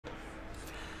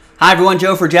Hi everyone,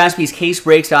 Joe for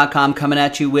JaspysCaseBreaks.com coming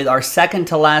at you with our second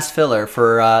to last filler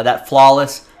for that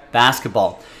flawless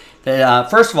basketball.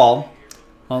 First of all,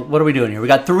 what are we doing here? We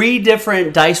got 3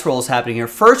 different dice rolls happening here.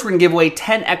 First, we're going to give away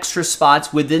 10 extra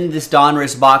spots within this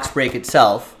Donruss box break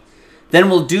itself. Then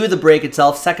we'll do the break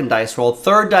itself, second dice roll.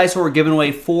 Third dice roll, we're giving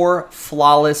away 4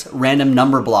 flawless random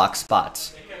number block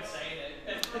spots.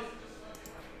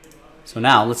 So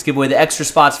now, let's give away the extra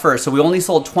spots first. So we only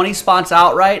sold 20 spots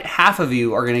outright. Half of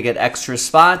you are going to get extra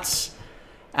spots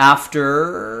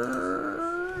after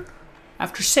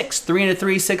 6. 3 and a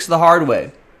 3, 6 the hard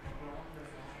way.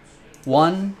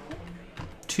 1,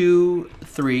 2,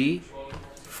 3,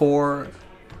 4,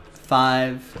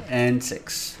 5, and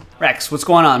 6. Rex, what's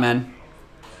going on, man?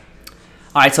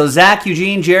 All right, so Zach,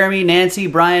 Eugene, Jeremy, Nancy,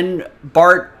 Brian,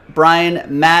 Bart,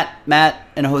 Brian, Matt,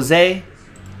 and Jose.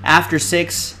 After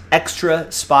 6,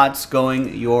 extra spots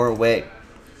going your way.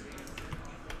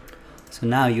 So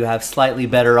now you have slightly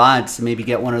better odds to maybe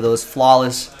get one of those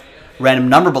flawless random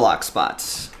number block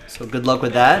spots. So good luck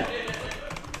with that.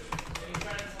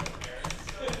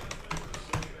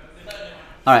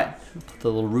 All right, put the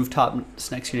little rooftop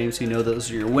next to your name so you know those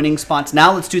are your winning spots.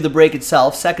 Now let's do the break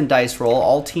itself. Second dice roll.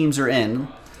 All teams are in.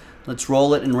 Let's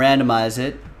roll it and randomize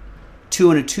it.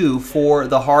 2 and a 2 for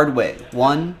the hard way.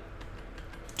 1,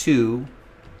 2,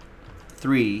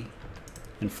 3,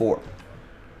 and 4.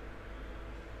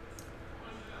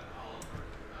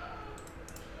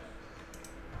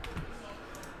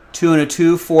 Two and a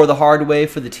 2 for the hard way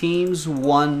for the teams.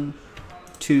 1,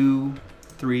 2,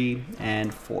 3,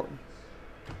 and 4.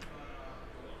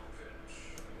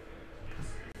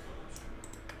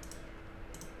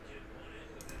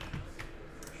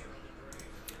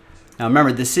 Now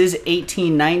remember, this is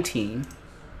 18-19.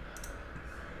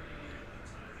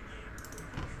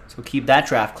 So keep that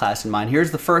draft class in mind.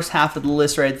 Here's the first half of the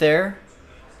list right there.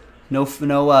 No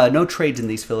trades in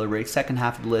these filler breaks. Second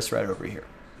half of the list right over here.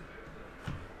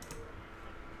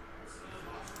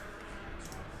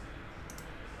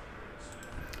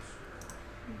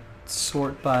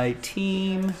 Sort by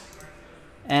team.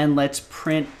 And let's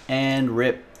print and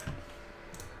rip.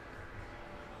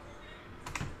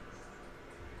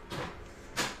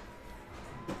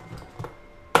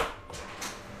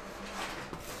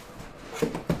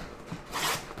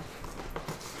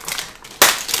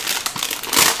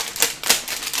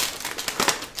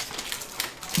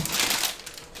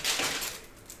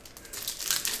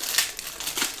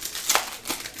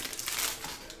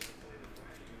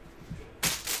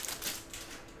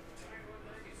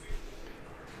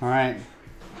 All right,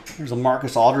 here's a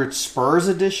Marcus Aldridge Spurs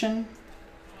edition.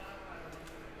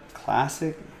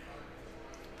 Classic.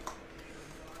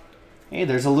 Hey,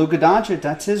 there's a Luka Doncic.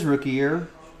 That's his rookie year.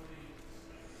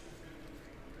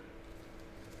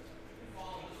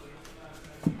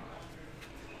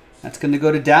 That's going to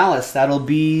go to Dallas. That'll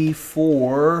be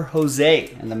for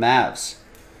Jose and the Mavs.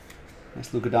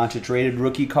 Nice Luka Doncic rated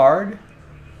rookie card.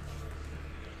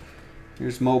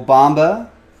 Here's Mo Bamba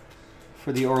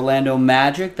for the Orlando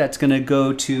Magic. That's going to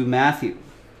go to Matthew.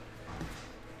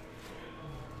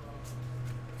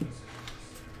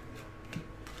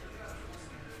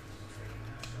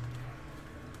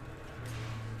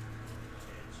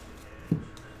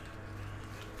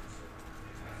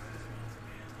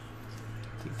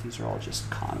 I think these are all just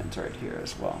comments right here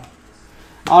as well.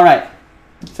 All right.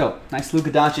 So, nice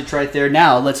Luka Doncic right there.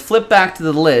 Now, let's flip back to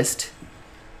the list.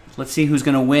 Let's see who's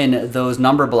going to win those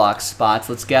number block spots.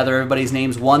 Let's gather everybody's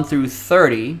names 1 through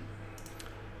 30.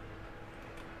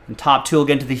 And top 2 will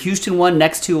get into the Houston one.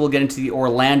 Next 2 will get into the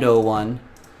Orlando one.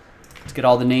 Let's get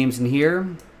all the names in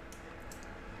here.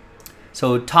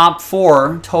 So top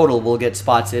 4 total will get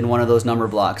spots in one of those number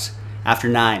blocks after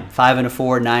 9. 5 and a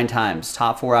 4, 9 times.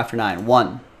 Top 4 after 9.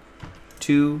 1,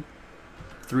 2,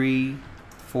 3,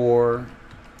 4,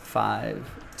 5,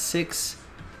 6,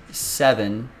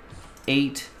 7,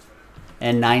 8,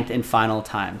 and 9th and final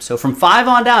time. So from 5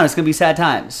 on down, it's going to be sad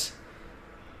times.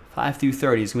 5 through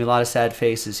 30. It's going to be a lot of sad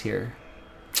faces here.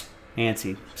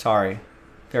 Nancy, sorry.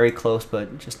 Very close,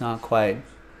 but just not quite.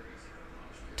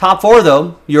 Top 4,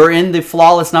 though, you're in the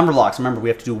flawless number blocks. Remember, we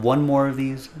have to do 1 more of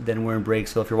these, then we're in break.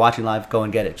 So if you're watching live, go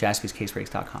and get it.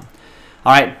 JaspysCaseBreaks.com.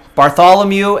 All right,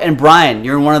 Bartholomew and Brian,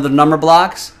 you're in one of the number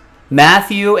blocks.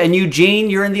 Matthew and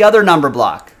Eugene, you're in the other number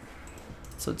block.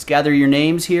 So let's gather your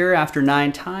names here after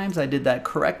 9 times. I did that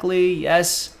correctly.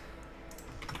 Yes.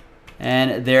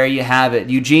 And there you have it.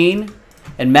 Eugene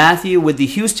and Matthew with the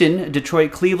Houston,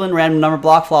 Detroit, Cleveland random number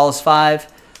block, flawless 5.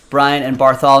 Brian and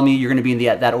Bartholomew, you're going to be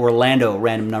in that Orlando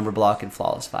random number block in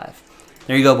flawless 5.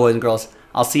 There you go, boys and girls.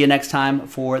 I'll see you next time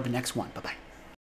for the next one. Bye-bye.